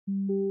You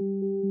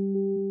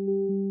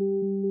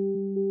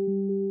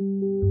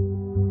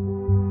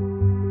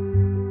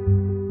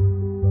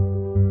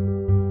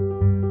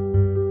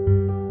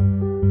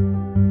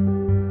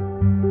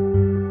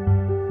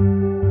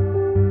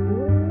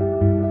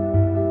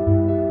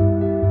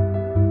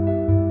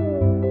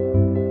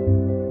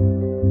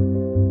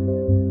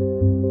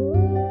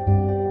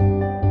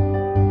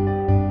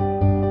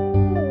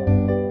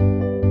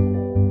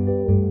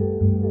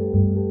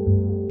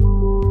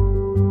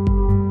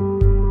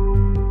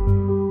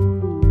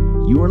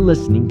are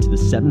listening to the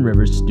Seven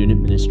Rivers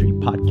Student Ministry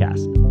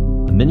Podcast,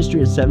 a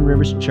ministry of Seven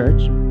Rivers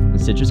Church in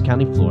Citrus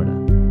County, Florida.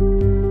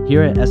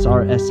 Here at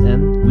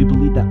SRSM, we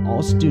believe that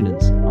all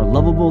students are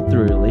lovable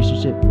through a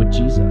relationship with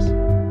Jesus.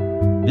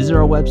 Visit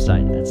our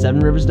website at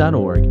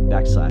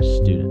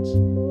sevenrivers.org/students.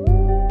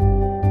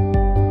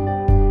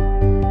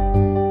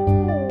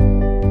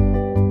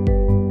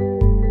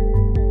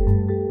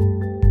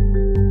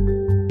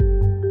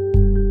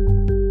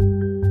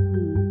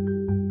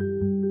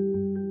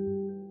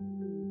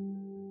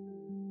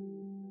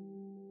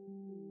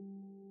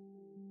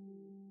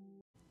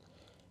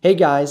 Hey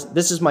guys,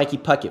 this is Mikey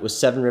Puckett with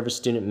Seven Rivers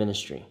Student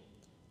Ministry.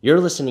 You're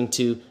listening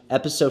to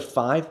episode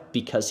 5,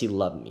 Because He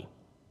Loved Me.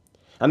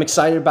 I'm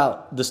excited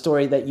about the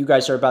story that you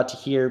guys are about to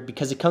hear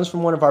because it comes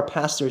from one of our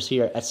pastors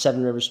here at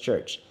Seven Rivers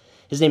Church.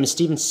 His name is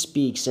Stephen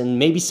Speaks, and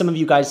maybe some of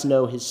you guys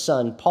know his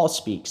son, Paul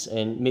Speaks,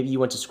 and maybe you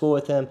went to school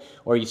with him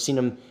or you've seen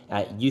him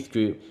at youth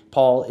group.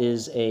 Paul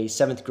is a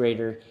 7th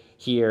grader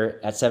here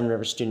at Seven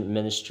Rivers Student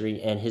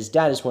Ministry, and his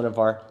dad is one of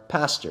our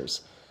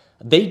pastors.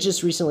 They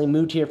just recently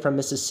moved here from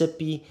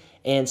Mississippi,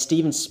 and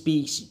Stephen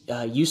Speaks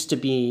used to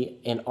be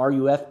an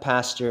RUF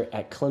pastor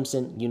at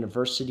Clemson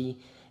University,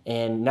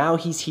 and now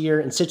he's here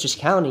in Citrus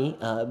County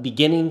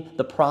beginning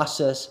the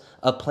process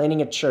of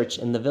planting a church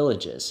in the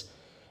villages.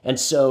 And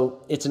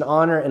so it's an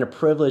honor and a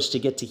privilege to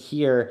get to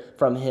hear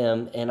from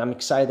him, and I'm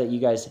excited that you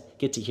guys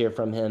get to hear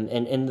from him.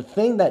 And the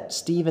thing that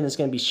Stephen is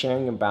going to be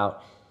sharing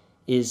about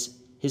is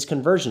his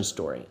conversion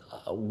story,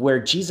 where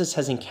Jesus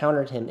has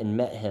encountered him and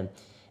met him,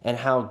 and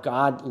how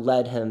God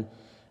led him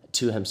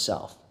to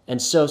himself. And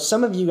so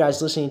some of you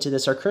guys listening to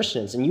this are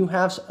Christians, and you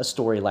have a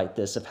story like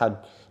this of how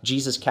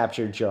Jesus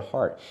captured your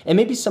heart. And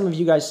maybe some of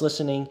you guys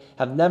listening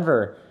have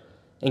never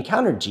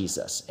encountered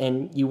Jesus,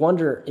 and you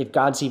wonder if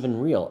God's even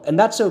real. And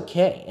that's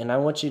okay. And I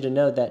want you to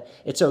know that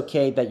it's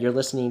okay that you're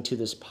listening to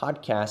this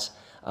podcast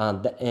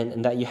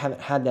and that you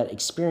haven't had that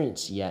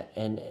experience yet.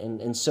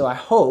 And so I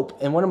hope,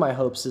 and one of my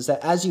hopes is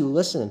that as you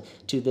listen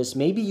to this,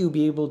 maybe you'll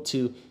be able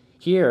to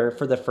hear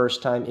for the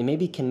first time and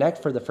maybe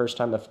connect for the first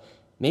time of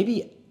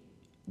maybe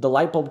the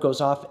light bulb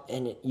goes off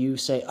and you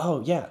say,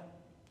 oh yeah,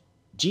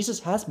 Jesus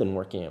has been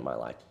working in my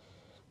life.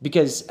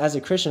 Because as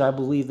a Christian, I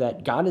believe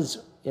that God is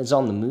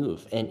on the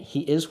move and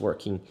he is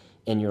working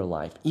in your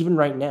life, even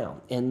right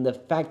now. And the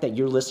fact that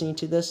you're listening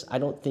to this, I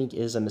don't think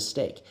is a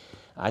mistake.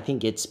 I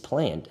think it's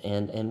planned.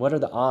 And what are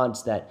the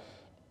odds that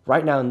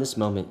right now in this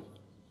moment,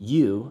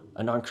 you,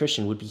 a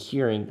non-Christian, would be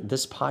hearing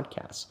this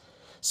podcast?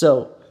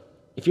 So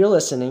if you're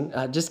listening,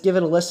 just give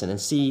it a listen and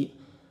see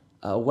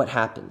what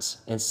happens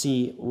and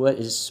see what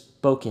is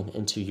spoken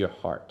into your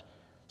heart.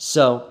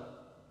 So,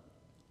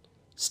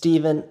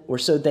 Stephen, we're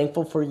so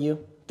thankful for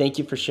you. Thank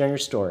you for sharing your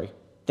story.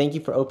 Thank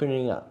you for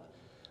opening up.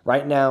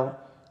 Right now,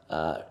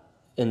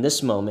 in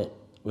this moment,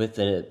 with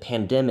the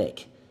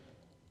pandemic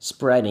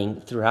spreading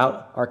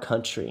throughout our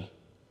country,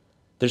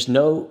 there's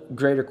no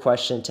greater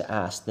question to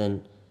ask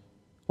than,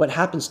 what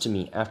happens to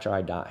me after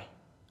I die?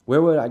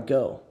 Where would I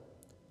go?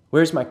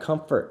 Where's my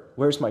comfort?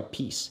 Where's my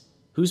peace?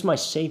 Who's my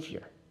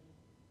Savior?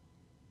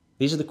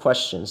 These are the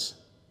questions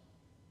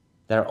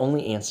that are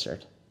only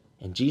answered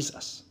in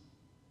Jesus.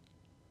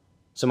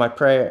 So my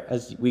prayer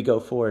as we go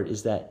forward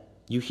is that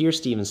you hear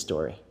Stephen's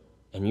story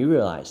and you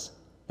realize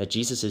that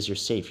Jesus is your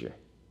Savior,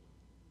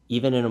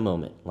 even in a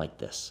moment like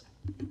this.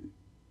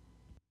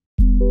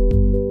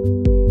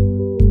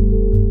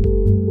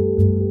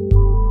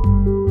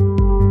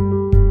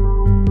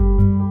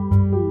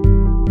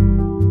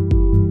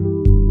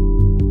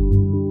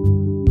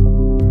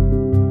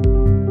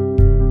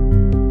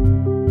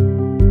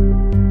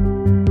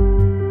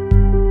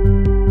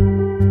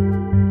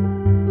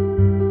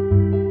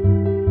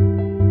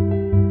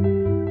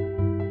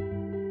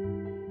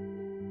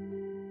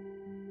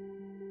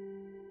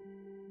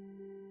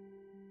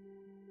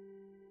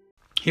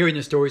 Hearing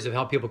the stories of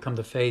how people come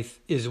to faith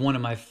is one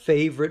of my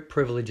favorite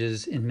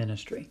privileges in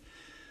ministry.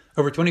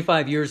 Over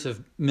 25 years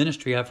of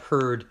ministry, I've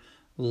heard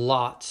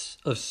lots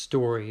of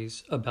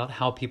stories about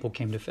how people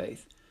came to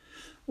faith.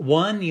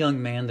 One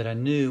young man that I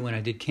knew when I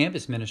did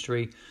campus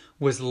ministry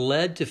was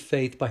led to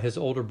faith by his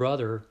older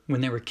brother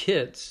when they were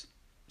kids,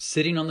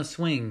 sitting on the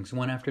swings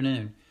one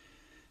afternoon.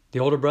 The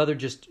older brother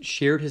just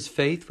shared his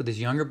faith with his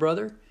younger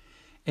brother,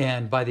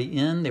 and by the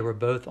end, they were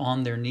both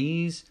on their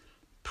knees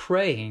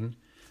praying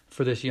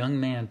for this young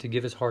man to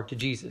give his heart to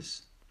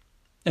Jesus.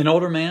 An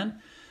older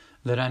man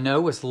that I know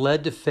was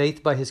led to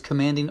faith by his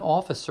commanding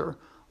officer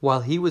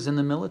while he was in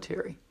the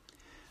military.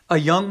 A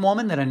young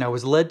woman that I know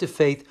was led to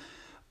faith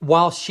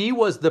While she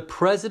was the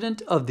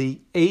president of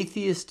the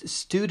Atheist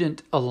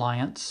Student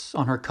Alliance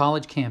on her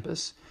college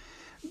campus,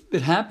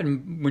 it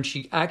happened when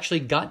she actually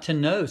got to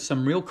know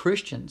some real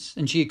Christians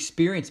and she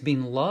experienced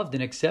being loved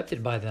and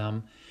accepted by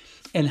them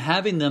and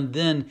having them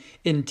then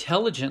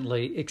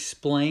intelligently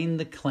explain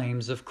the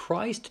claims of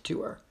Christ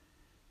to her.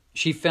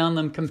 She found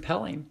them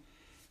compelling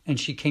and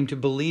she came to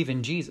believe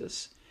in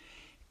Jesus.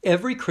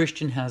 Every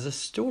Christian has a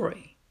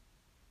story.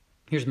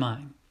 Here's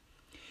mine.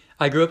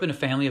 I grew up in a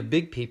family of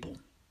big people.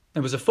 It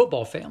was a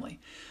football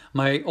family.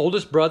 My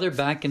oldest brother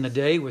back in the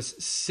day was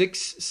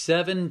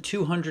 6'7",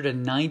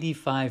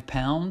 295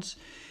 pounds.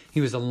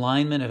 He was a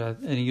lineman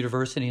at a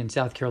university in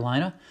South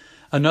Carolina.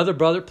 Another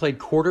brother played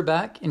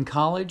quarterback in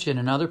college, and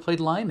another played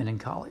lineman in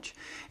college.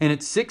 And at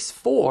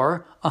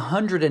 6'4",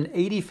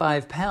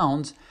 185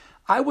 pounds,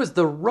 I was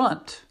the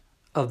runt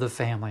of the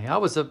family. I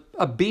was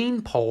a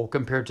beanpole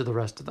compared to the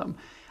rest of them.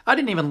 I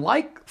didn't even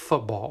like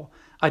football.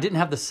 I didn't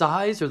have the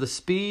size or the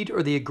speed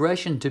or the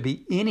aggression to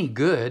be any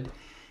good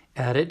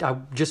at it. I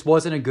just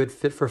wasn't a good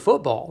fit for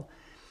football.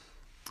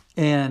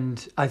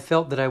 And I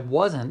felt that I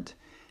wasn't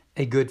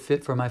a good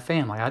fit for my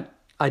family.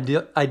 I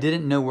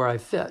didn't know where I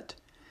fit.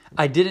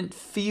 I didn't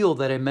feel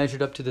that I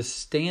measured up to the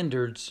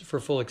standards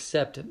for full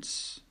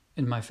acceptance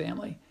in my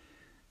family.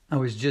 I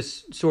was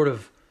just sort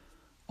of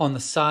on the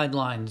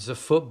sidelines of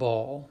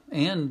football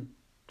and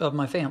of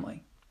my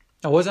family.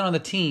 I wasn't on the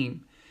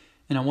team,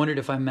 and I wondered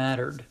if I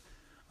mattered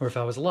or if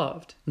I was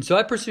loved. And so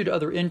I pursued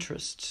other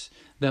interests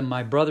that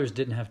my brothers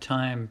didn't have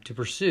time to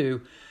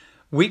pursue.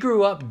 We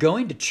grew up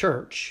going to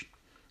church.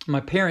 My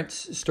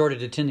parents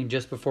started attending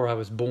just before I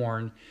was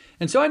born.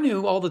 And so I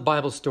knew all the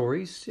Bible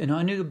stories. And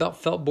I knew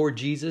about felt board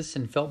Jesus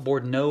and felt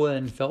board Noah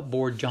and felt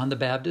board John the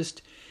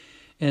Baptist.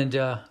 And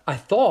I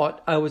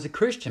thought I was a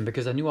Christian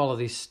because I knew all of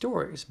these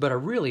stories, but I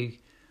really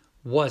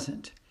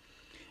wasn't.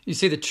 You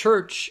see, the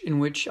church in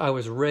which I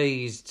was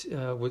raised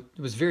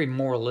was very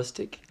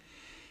moralistic.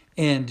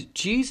 And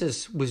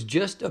Jesus was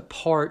just a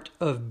part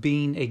of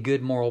being a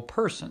good moral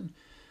person.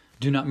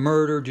 Do not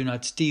murder, do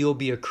not steal,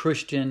 be a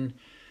Christian.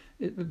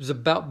 It was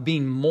about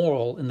being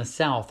moral in the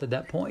South at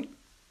that point.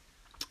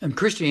 And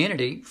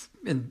Christianity,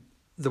 in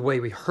the way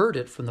we heard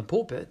it from the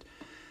pulpit,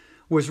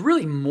 was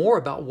really more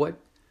about what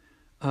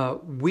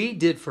we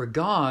did for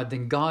God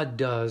than God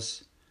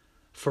does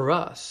for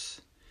us.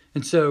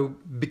 And so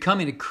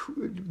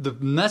the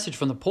message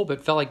from the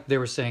pulpit felt like they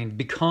were saying,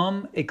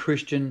 become a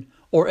Christian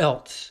or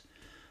else.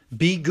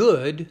 Be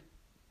good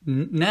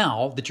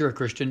now that you're a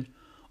Christian,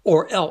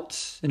 or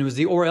else. And it was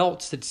the or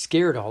else that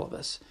scared all of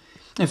us.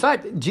 In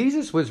fact,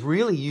 Jesus was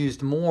really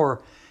used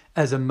more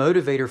as a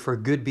motivator for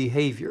good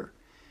behavior.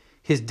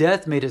 His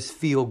death made us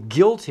feel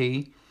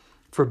guilty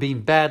for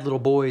being bad little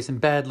boys and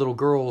bad little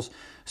girls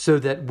so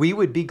that we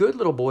would be good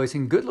little boys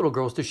and good little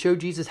girls to show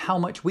Jesus how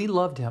much we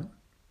loved him.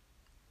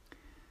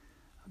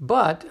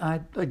 But I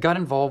got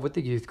involved with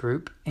the youth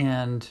group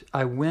and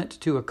I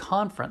went to a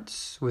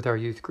conference with our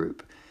youth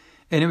group.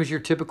 And it was your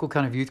typical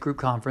kind of youth group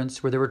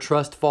conference where there were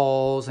trust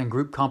falls and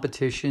group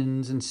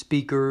competitions and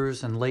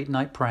speakers and late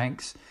night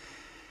pranks.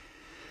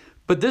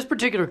 But this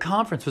particular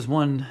conference was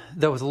one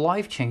that was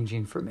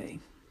life-changing for me.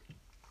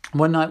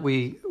 One night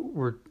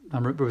I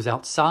was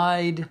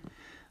outside.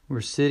 We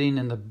were sitting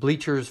in the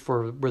bleachers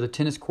for where the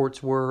tennis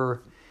courts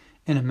were,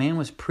 and a man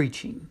was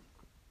preaching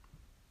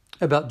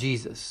about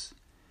Jesus.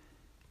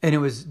 And it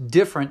was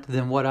different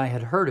than what I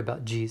had heard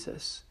about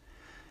Jesus.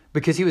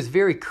 Because he was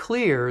very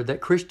clear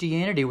that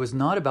Christianity was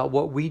not about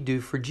what we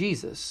do for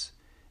Jesus.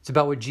 It's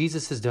about what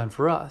Jesus has done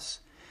for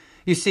us.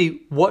 You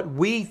see, what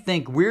we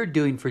think we're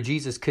doing for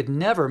Jesus could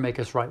never make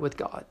us right with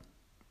God.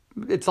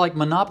 It's like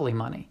Monopoly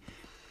money.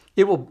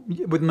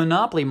 With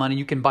Monopoly money,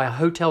 you can buy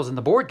hotels in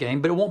the board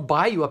game, but it won't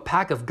buy you a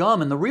pack of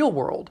gum in the real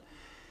world.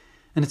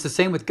 And it's the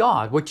same with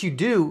God. What you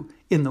do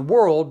in the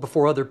world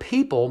before other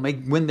people may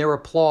win their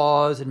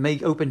applause and may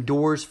open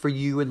doors for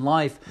you in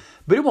life,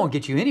 but it won't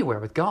get you anywhere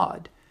with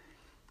God.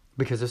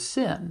 Because of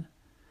sin.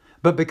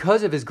 But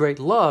because of his great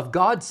love,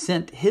 God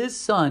sent his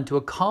son to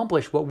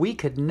accomplish what we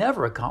could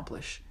never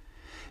accomplish.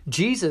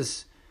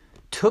 Jesus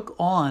took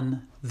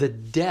on the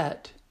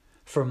debt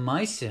for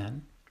my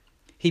sin.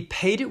 He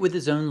paid it with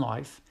his own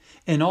life,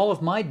 and all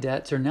of my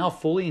debts are now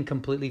fully and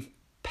completely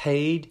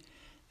paid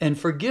and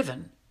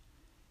forgiven.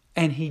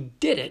 And he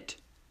did it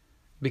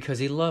because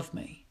he loved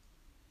me.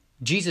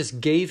 Jesus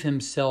gave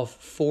himself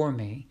for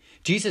me.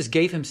 Jesus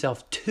gave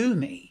himself to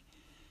me.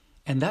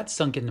 And that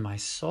sunk into my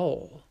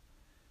soul,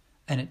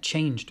 and it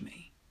changed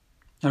me.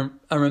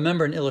 I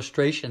remember an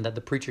illustration that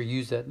the preacher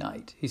used that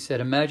night. He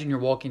said, imagine you're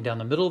walking down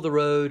the middle of the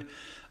road,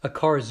 a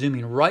car is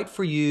zooming right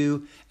for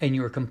you, and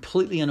you are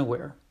completely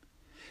unaware.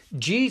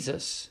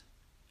 Jesus,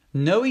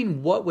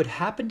 knowing what would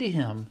happen to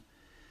him,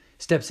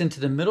 steps into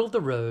the middle of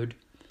the road,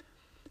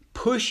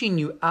 pushing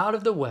you out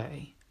of the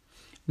way,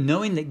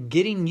 knowing that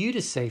getting you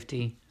to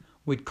safety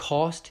would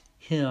cost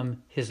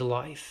him his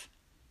life.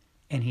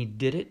 And he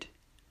did it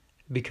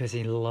because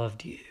he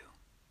loved you.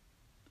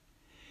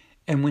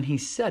 And when he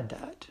said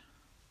that,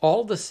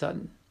 all of a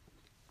sudden,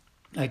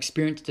 I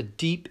experienced a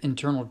deep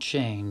internal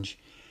change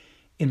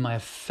in my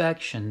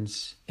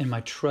affections and my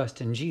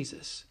trust in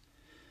Jesus.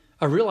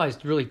 I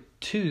realized really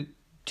two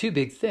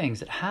big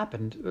things that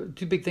happened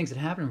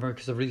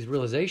because of these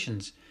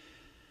realizations.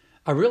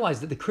 I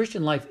realized that the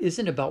Christian life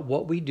isn't about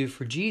what we do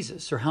for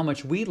Jesus or how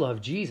much we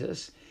love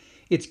Jesus.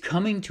 It's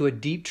coming to a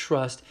deep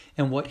trust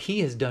in what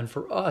he has done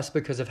for us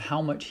because of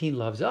how much he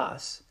loves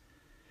us.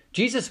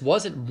 Jesus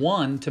wasn't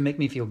one to make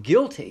me feel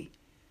guilty,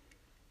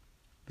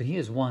 but he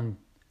is one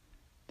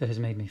that has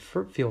made me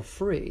feel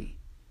free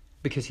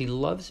because he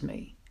loves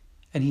me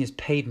and he has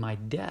paid my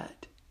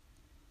debt.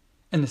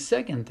 And the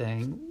second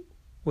thing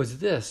was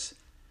this: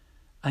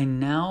 I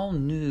now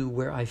knew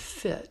where I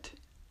fit.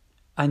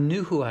 I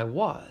knew who I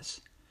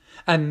was.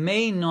 I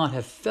may not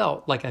have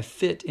felt like I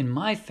fit in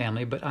my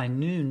family, but I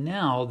knew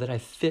now that I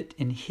fit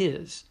in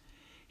his.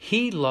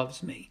 He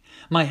loves me.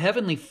 My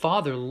Heavenly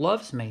Father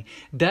loves me.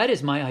 That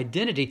is my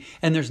identity,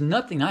 and there's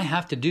nothing I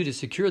have to do to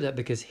secure that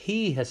because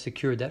he has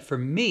secured that for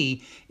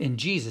me in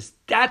Jesus.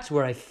 That's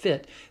where I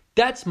fit.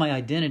 That's my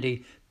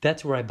identity.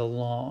 That's where I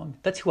belong.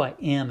 That's who I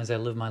am as I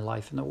live my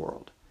life in the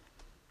world.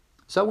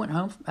 So I went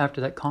home after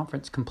that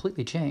conference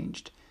completely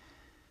changed.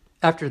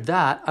 After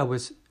that, I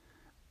was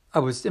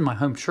in my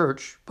home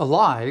church,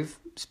 alive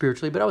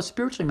spiritually, but I was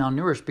spiritually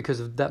malnourished because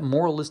of that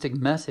moralistic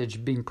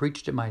message being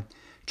preached at my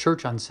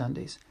church on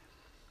Sundays.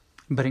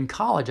 But in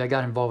college, I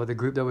got involved with a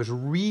group that was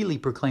really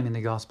proclaiming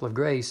the gospel of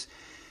grace.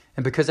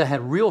 And because I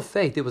had real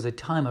faith, it was a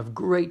time of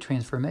great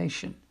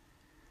transformation.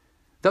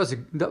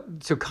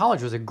 So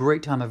college was a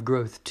great time of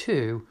growth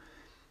too.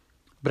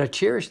 But I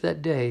cherished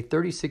that day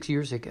 36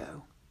 years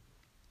ago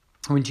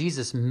when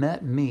Jesus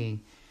met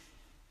me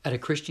at a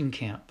Christian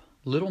camp.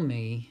 Little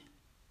me,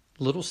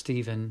 little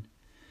Stephen,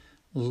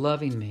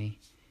 loving me,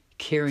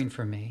 caring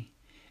for me,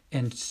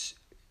 and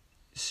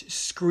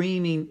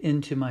screaming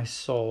into my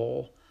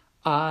soul,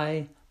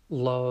 I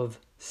love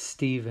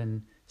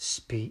Stephen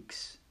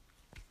speaks.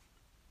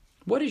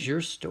 What is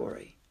your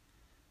story?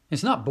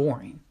 It's not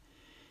boring.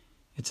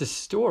 It's a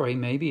story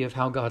maybe of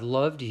how God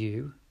loved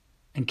you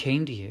and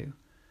came to you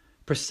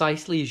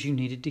precisely as you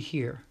needed to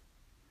hear.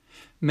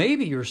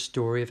 Maybe your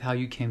story of how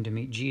you came to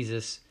meet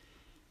Jesus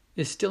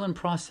is still in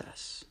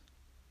process.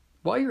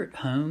 While you're at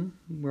home,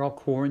 we're all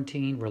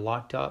quarantined, we're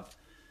locked up.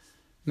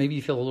 Maybe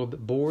you feel a little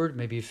bit bored.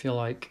 Maybe you feel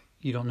like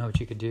you don't know what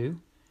you could do.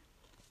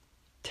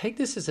 Take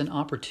this as an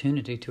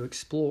opportunity to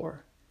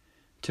explore,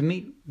 to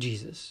meet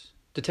Jesus,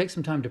 to take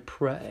some time to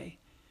pray.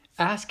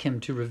 Ask him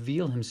to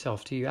reveal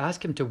himself to you.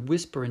 Ask him to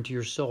whisper into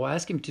your soul.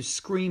 Ask him to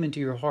scream into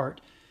your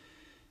heart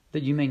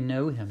that you may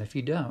know him if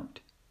you don't.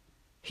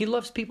 He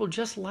loves people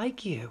just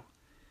like you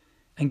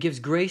and gives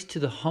grace to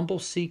the humble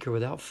seeker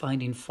without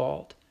finding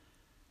fault.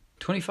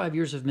 25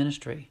 years of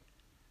ministry,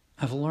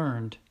 I've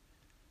learned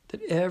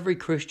that every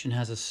Christian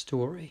has a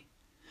story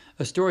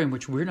in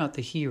which we're not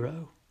the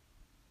hero,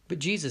 but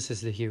Jesus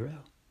is the hero.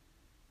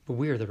 But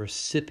we are the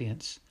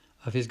recipients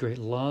of his great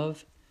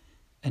love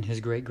and his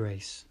great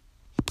grace.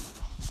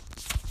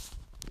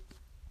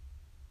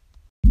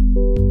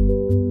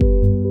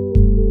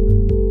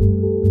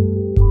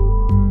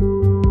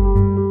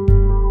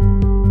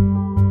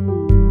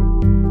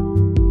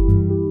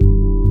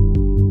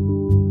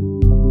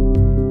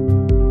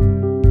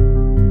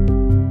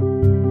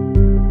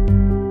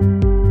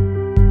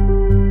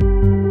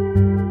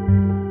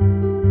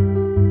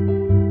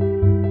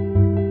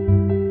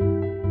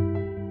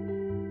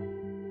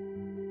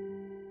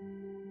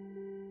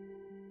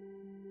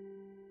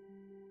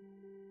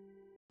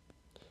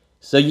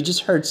 So you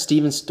just heard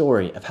Stephen's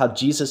story of how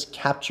Jesus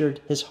captured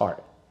his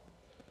heart.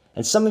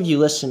 And some of you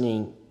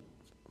listening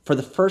for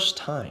the first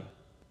time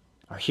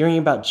are hearing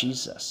about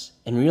Jesus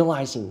and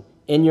realizing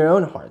in your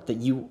own heart that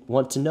you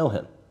want to know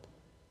him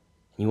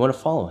and you want to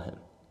follow him.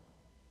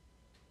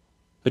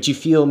 But you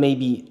feel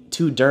maybe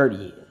too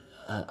dirty,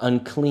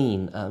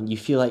 unclean. You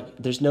feel like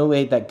there's no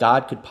way that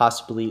God could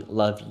possibly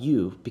love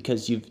you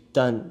because you've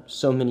done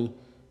so many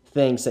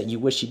things that you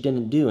wish you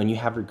didn't do and you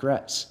have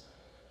regrets.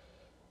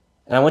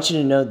 And I want you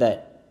to know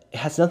that it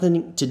has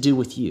nothing to do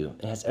with you.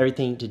 It has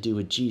everything to do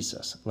with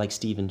Jesus, like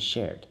Stephen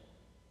shared.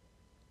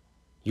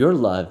 You're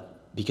loved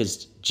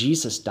because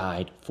Jesus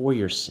died for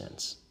your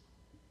sins.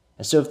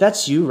 And so if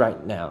that's you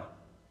right now,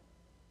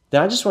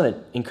 then I just want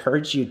to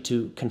encourage you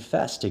to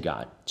confess to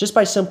God, just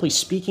by simply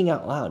speaking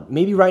out loud,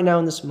 maybe right now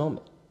in this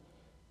moment,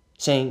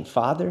 saying,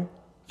 Father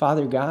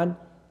God,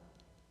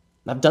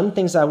 I've done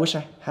things that I wish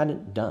I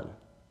hadn't done.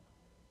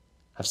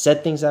 I've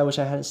said things that I wish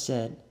I hadn't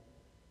said.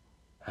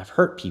 I've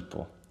hurt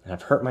people, and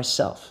I've hurt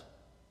myself.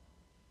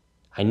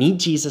 I need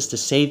Jesus to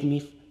save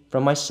me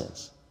from my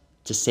sins,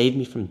 to save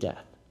me from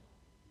death.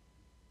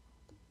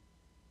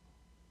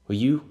 Will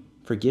you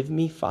forgive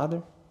me,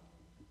 Father?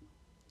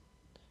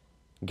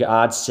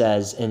 God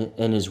says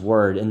in his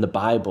word, in the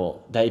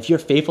Bible, that if you're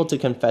faithful to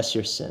confess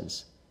your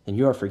sins, then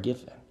you are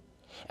forgiven.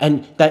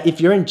 And that if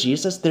you're in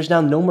Jesus, there's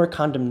now no more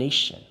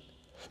condemnation.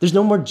 There's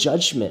no more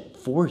judgment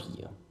for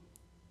you.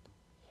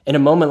 In a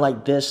moment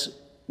like this,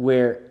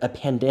 where a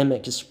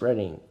pandemic is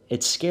spreading,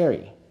 it's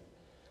scary.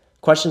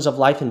 Questions of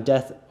life and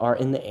death are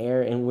in the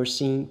air, and we're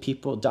seeing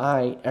people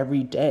die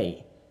every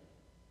day.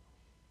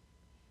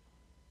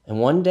 And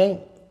one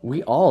day,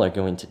 we all are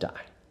going to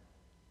die.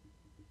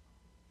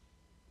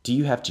 Do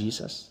you have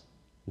Jesus?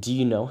 Do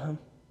you know him?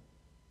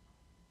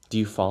 Do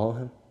you follow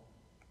him?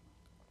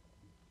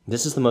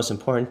 This is the most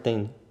important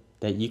thing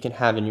that you can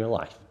have in your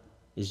life,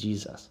 is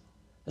Jesus,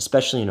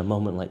 especially in a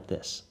moment like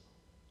this.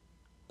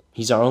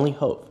 He's our only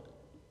hope.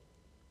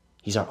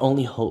 He's our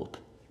only hope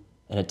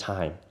in a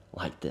time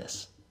like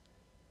this.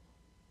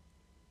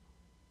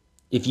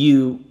 If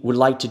you would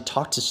like to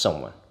talk to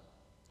someone,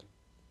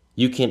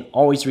 you can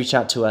always reach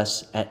out to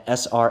us at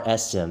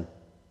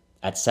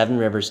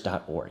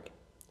srsm@sevenrivers.org.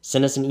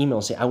 Send us an email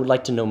and say, I would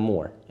like to know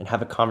more, and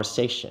have a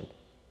conversation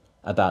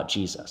about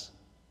Jesus.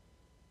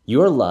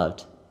 You are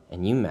loved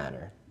and you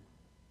matter.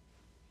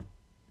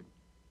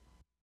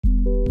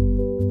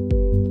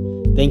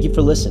 Thank you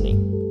for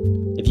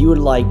listening. If you would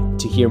like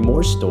to hear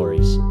more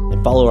stories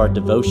and follow our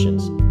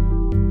devotions,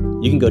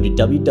 you can go to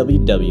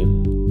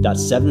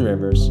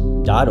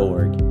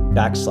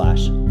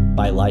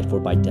www.sevenrivers.org/by life or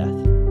by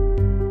death.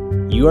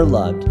 You are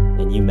loved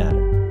and you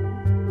matter.